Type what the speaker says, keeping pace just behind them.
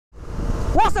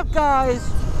What's up guys?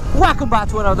 Welcome back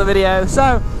to another video.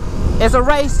 So, it's a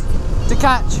race to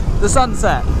catch the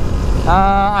sunset.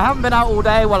 I haven't been out all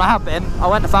day. Well, I have been. I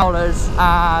went to Fowler's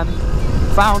and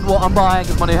found what I'm buying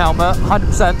is my new helmet.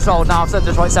 100% sold now. I've said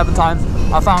this like 7 times.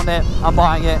 I found it, I'm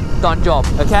buying it, done job,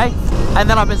 okay? And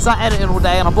then I've been sat editing all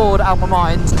day and I'm bored out of my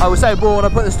mind. I was so bored I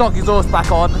put the stock exhaust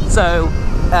back on, so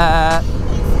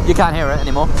you can't hear it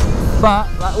anymore. But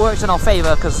that works in our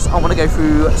favour because I want to go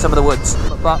through some of the woods.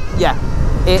 But yeah,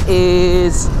 it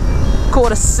is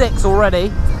 5:45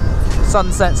 already.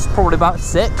 Sunset's probably about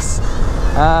 6.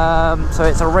 So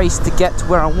it's a race to get to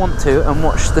where I want to and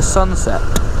watch the sunset,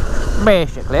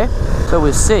 basically. So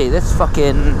we'll see. This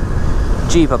fucking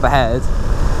Jeep up ahead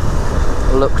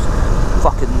looks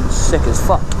fucking sick as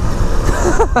fuck.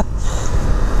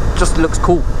 Just looks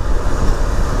cool.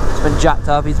 It's been jacked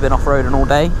up. He's been off-roading all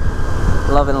day,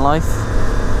 loving life.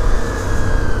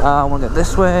 I want to go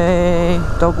this way.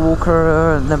 Dog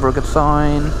walker, never a good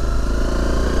sign.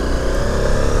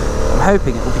 I'm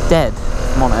hoping it will be dead,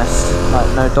 if I'm honest, like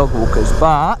no dog walkers,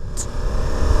 but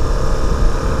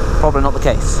probably not the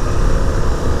case,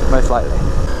 most likely.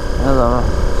 Hello,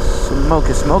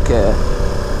 smoky.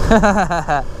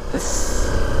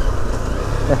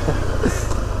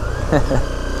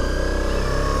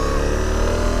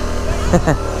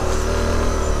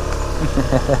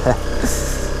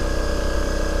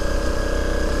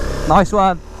 Nice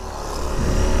one.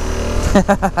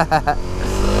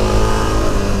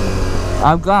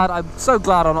 I'm so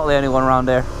glad I'm not the only one around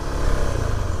here.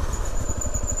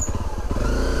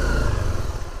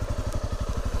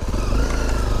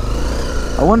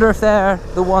 I wonder if they're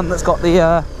the one that's got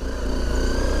the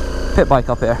pit bike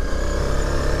up here.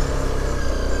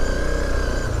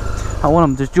 I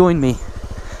want them to join me.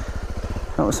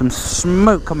 That was some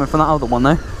smoke coming from that other one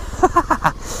though.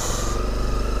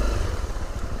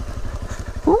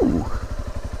 Ooh.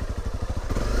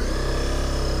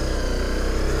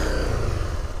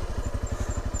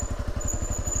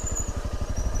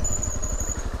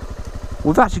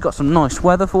 We've actually got some nice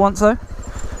weather for once though.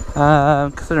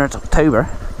 Considering it's October,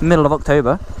 middle of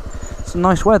October, some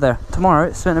nice weather. Tomorrow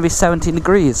it's going to be 17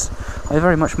 degrees. I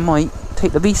very much might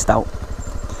take the beast out.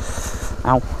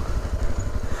 Ow.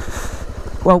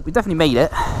 Well, we definitely made it.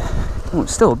 Oh,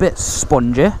 it's still a bit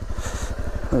spongy,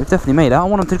 but we've definitely made it. I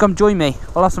want them to come join me.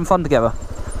 We'll have some fun together.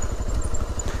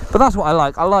 But that's what I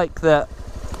like. I like that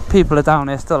people are down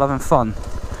here still having fun.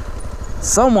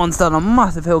 Someone's done a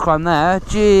massive hill climb there.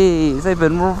 Jeez, they've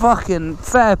been fucking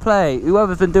fair play.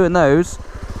 Whoever's been doing those,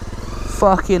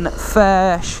 fucking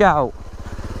fair shout.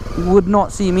 You would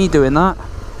not see me doing that.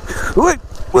 Wait,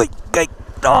 okay.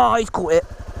 Oh, he's caught it.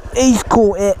 He's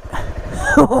caught it.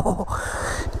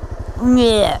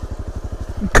 Yeah.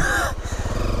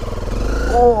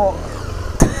 Oh.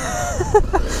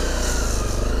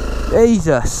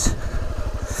 Jesus.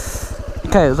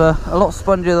 Okay, it was a lot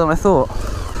spongier than I thought.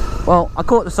 Well, I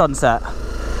caught the sunset,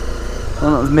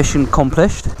 and that was mission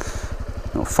accomplished.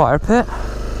 Little fire pit.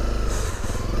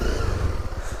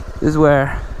 This is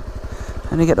where I'm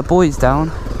going to get the boys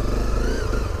down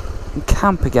and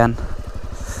camp again.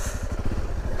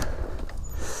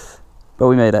 But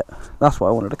we made it. That's what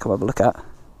I wanted to come have a look at.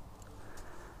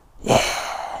 Yeah!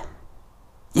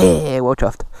 Yeah, well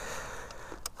chuffed.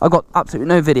 I've got absolutely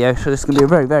no video, so this is going to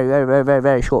be a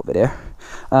very short video.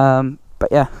 But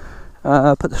yeah.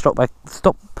 Put the stock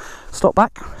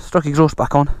exhaust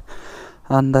back on,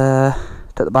 and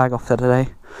took the bag off there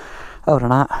today. Other than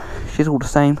that, she's all the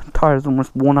same. Tyres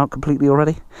almost worn out completely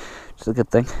already, which is a good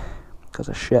thing because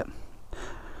of shit.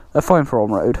 They're fine for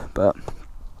on road, but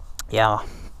yeah,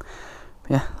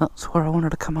 that's where I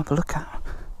wanted to come have a look at.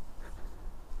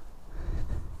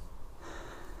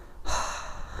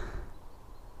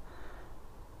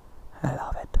 I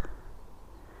love it.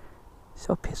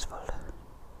 So peaceful.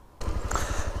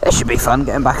 It should be fun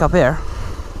getting back up here.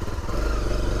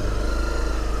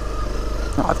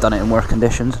 Oh, I've done it in worse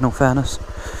conditions, in all fairness.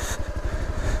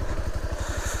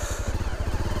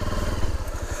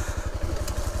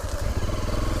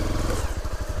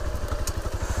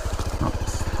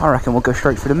 I reckon we'll go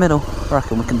straight through the middle. I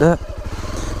reckon we can do it.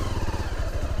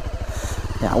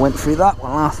 Yeah, I went through that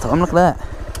one last time. Look at that.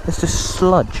 It's just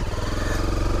sludge.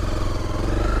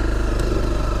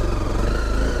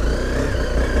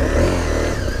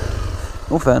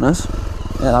 In all fairness,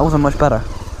 yeah, that wasn't much better.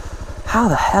 How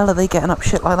the hell are they getting up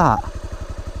shit like that?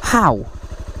 How?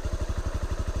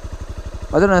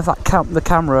 I don't know if that the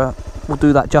camera will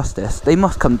do that justice. They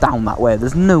must come down that way.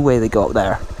 There's no way they go up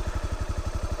there.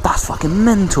 That's fucking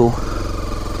mental.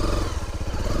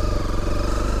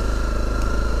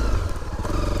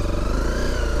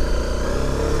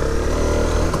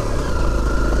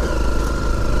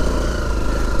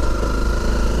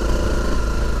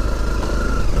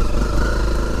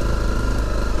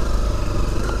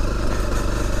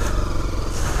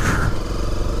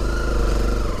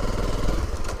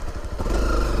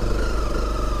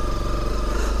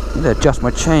 need to adjust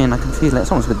my chain. I can feel it.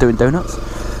 Someone's been doing donuts.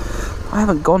 I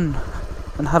haven't gone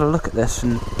and had a look at this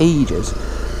in ages.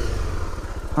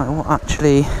 Like what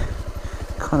actually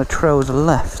kind of trails are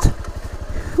left.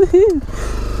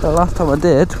 Woohoo! The last time I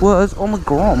did was on the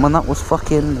Grom, and that was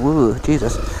fucking, whoa,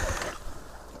 Jesus.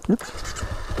 Oops.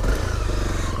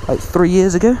 Like 3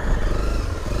 years ago.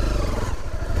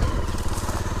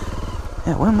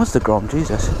 Yeah, when was the Grom?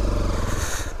 Jesus.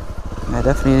 I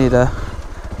definitely need to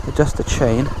adjust the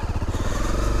chain.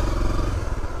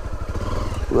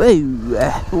 Whoa!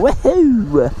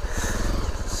 Whoa!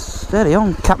 Steady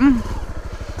on, Captain.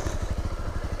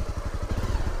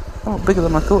 A lot bigger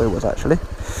than I thought it was, actually.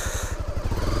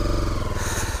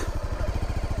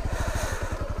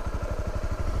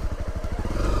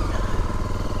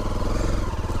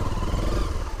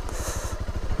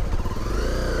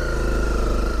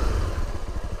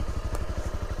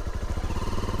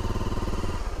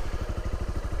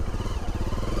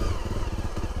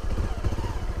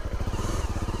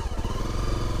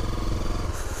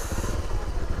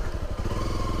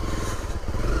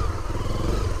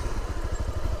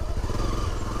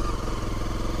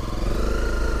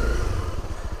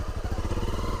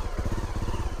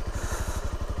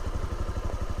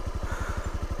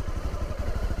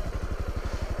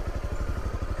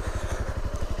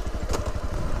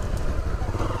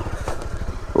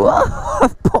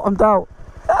 I've bottomed out.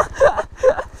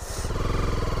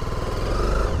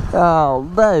 Oh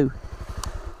no.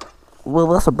 Well,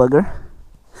 that's a bugger.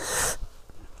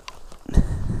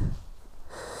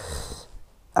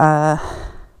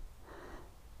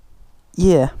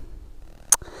 Yeah.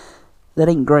 That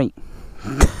ain't great.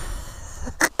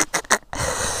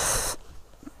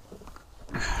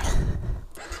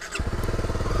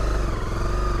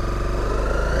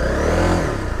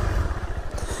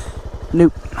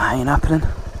 Nope, ain't happening.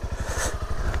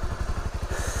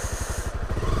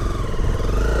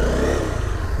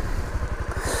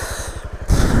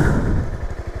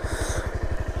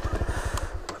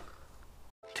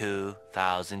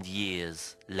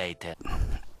 Years later.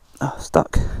 Oh,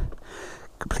 stuck.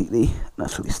 Completely and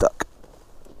utterly stuck.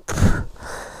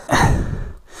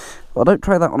 Well, don't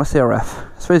try that on a CRF.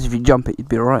 I suppose if you jump it, you'd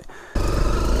be alright.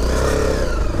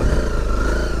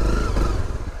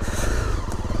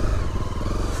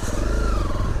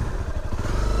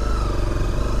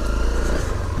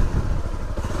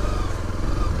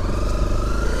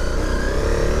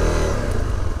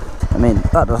 I mean,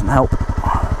 that doesn't help.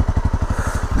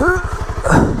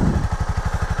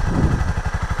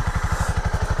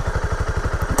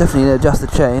 Definitely need to adjust the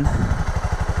chain.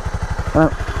 Oh,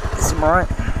 seem alright.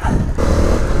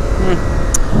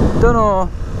 Don't know.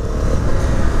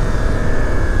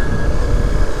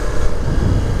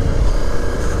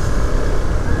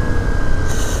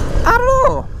 I don't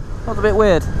know. That was a bit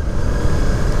weird.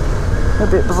 A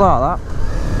bit bizarre, that.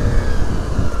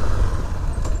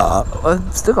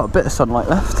 I've still got a bit of sunlight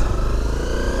left.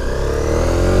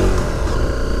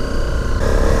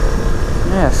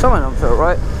 Yeah, something don't feel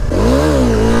right.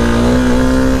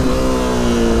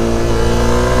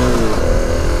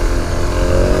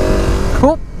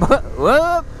 Cool.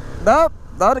 Whoop. Nope,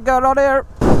 not a gun on here.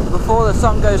 Before the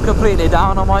sun goes completely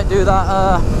down, I might do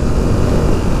that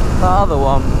that other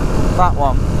one. That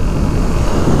one.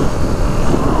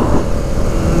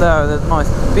 No, there's a nice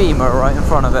beamer right in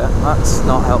front of it. That's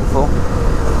not helpful.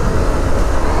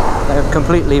 They've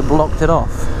completely blocked it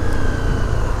off.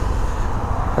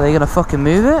 Are they gonna fucking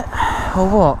move it? Or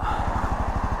what?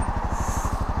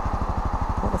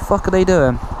 What the fuck are they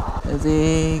doing? Is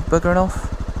he buggering off?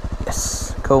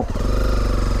 Yes, cool.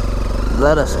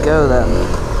 Let us go then.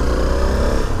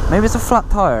 Maybe it's a flat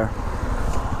tire.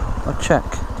 I'll check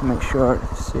to make sure,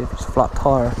 see if it's a flat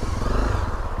tire.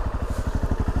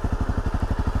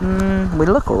 We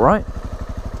look alright.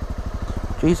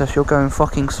 Jesus, you're going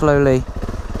fucking slowly.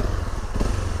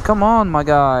 Come on, my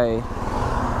guy.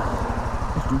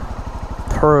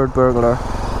 Turd burglar.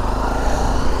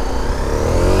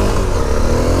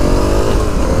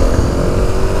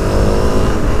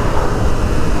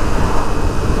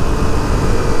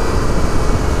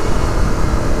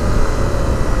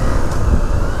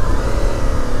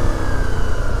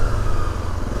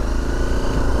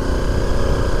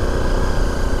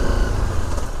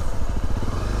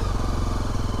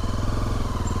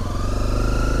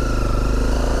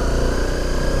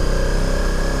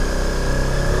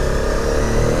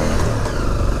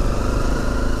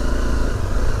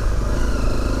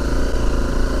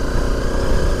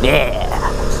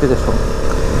 Let's do this one.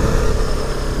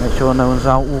 Make sure no one's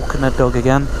out walking their dog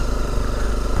again.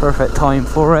 Perfect time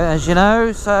for it, as you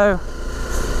know, so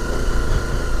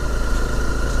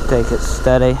just take it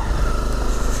steady.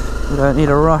 We don't need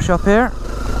a rush up here.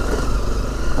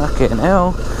 Fucking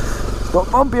hell. It's got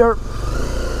bumpier.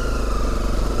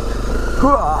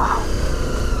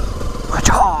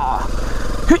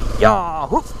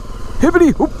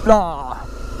 Hibbity hoopla.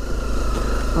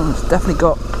 Oh, it's definitely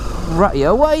got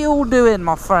rattier. What are you all doing,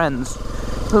 my friends?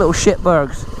 The little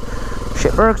shitbergs.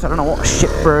 Shitbergs? I don't know what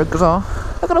shitbergs are.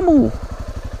 Look at them all. Look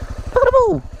at them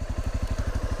all.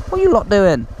 What are you lot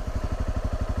doing?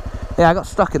 Yeah, I got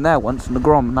stuck in there once and the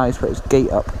Grom now he's put his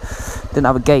gate up. Didn't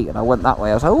have a gate and I went that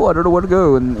way. I was like, oh, I don't know where to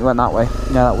go, and he went that way.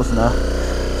 Yeah, that wasn't a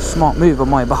smart move on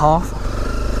my behalf.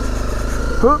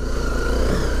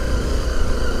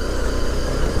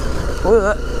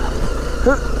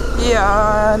 Yeah,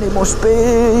 I need more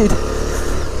speed.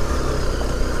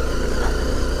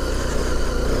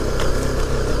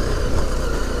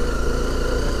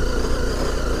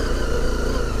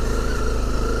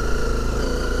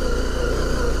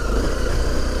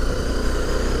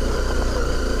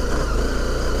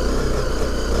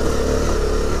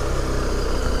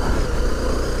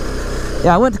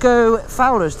 Yeah, I went to go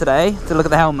Fowlers today to look at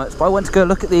the helmets, but I went to go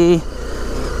look at the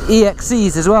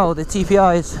EXCs as well, the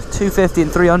TPIs 250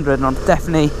 and 300, and I'm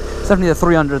definitely the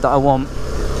 300 that I want.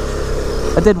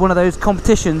 I did one of those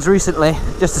competitions recently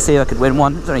just to see if I could win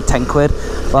one. It was only 10 quid,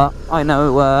 but I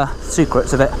know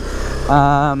secrets of it.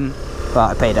 But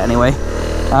I paid it anyway.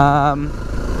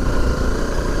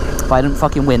 But I didn't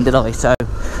fucking win, did I? So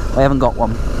I haven't got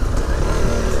one.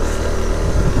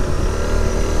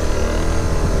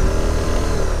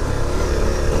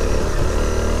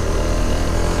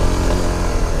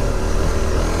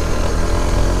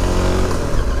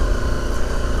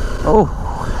 Oh,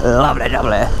 lovely,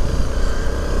 lovely.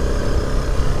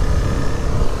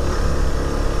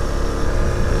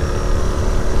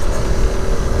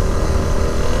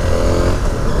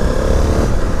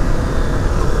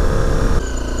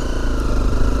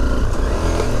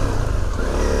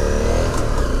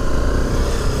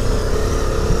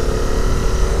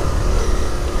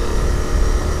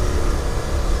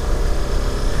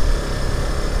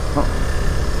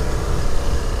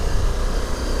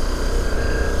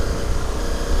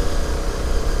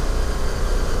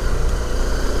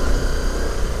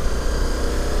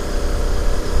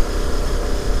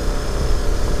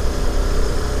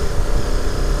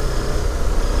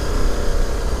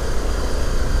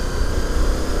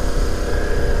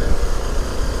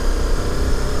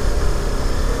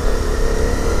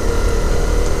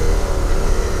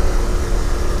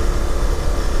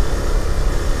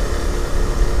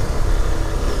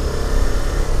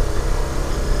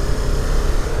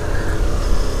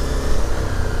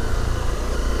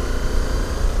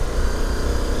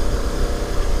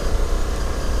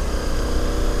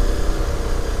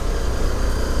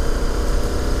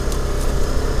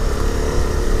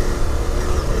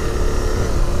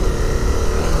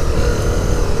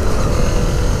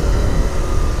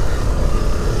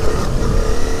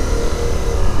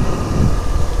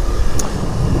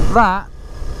 That,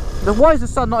 then why is the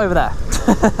sun not over there?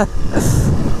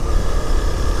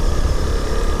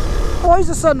 Why is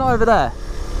the sun not over there?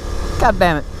 God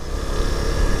damn it.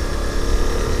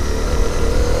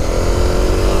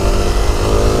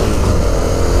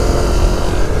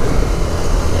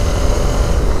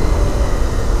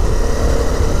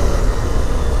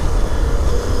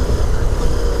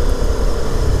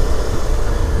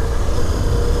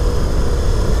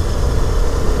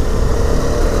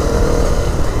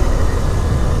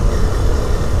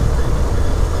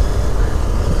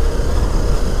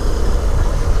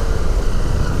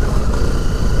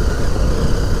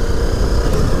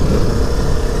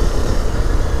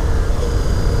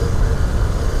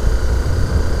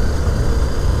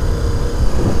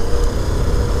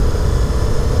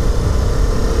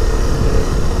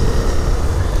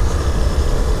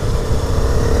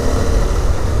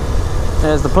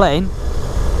 There's the plane.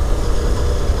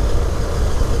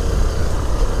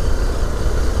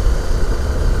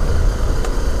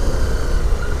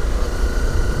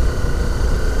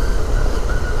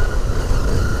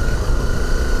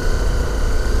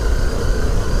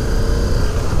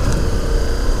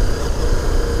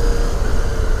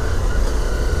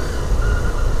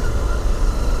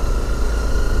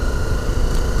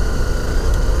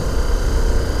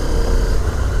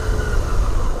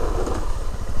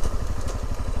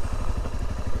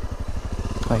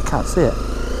 Oh, you can't see it.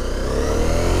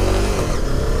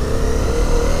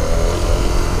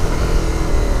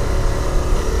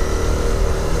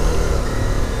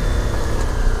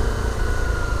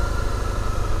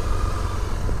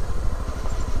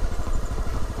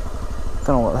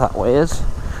 Don't know what that way is.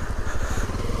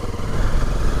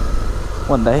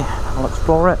 One day I'll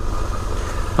explore it.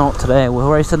 Not today,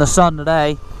 we're racing the sun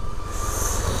today.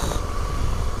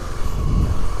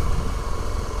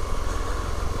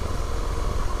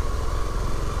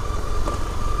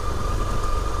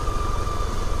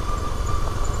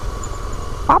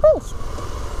 Bubbles!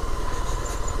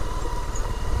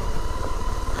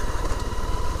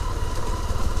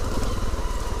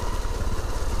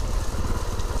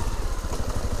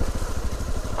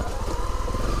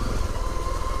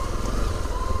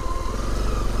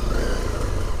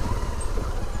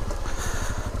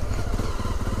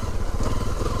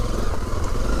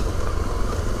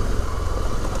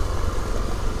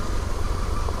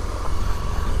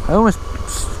 I almost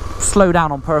slow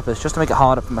down on purpose just to make it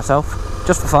harder for myself,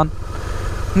 just for fun.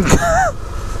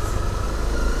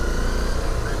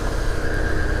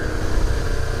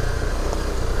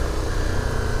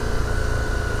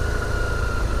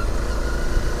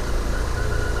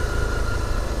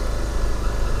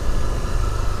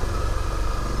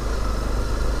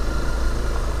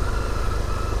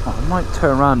 Oh, I might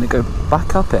turn around and go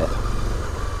back up it.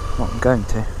 Well, I'm going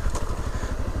to.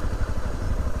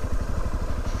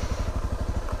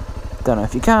 Don't know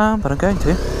if you can, but I'm going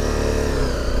to.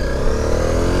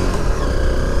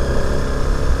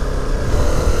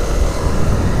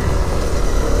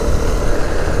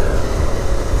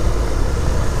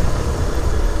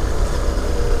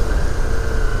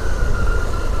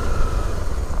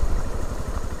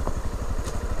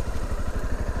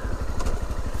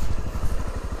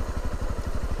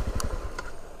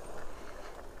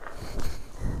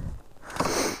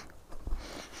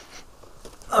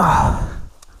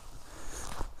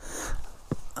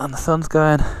 And the sun's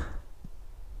going.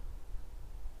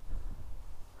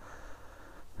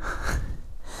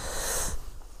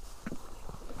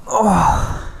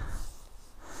 Oh.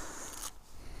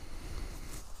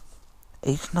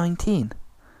 Age 19.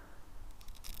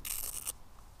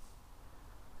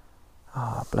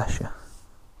 Oh, bless you.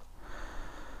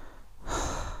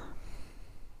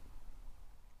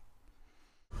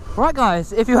 Right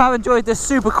guys, if you have enjoyed this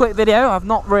super quick video, I've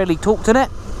not really talked in it,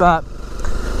 but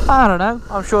I don't know,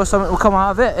 I'm sure something will come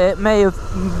out of it. It may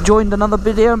have joined another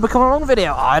video and become a long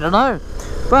video, I don't know.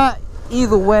 But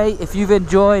either way, if you've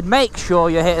enjoyed, make sure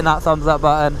you're hitting that thumbs up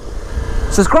button.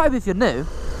 Subscribe if you're new.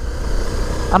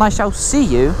 And I shall see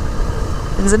you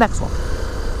in the next one.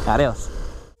 Adios.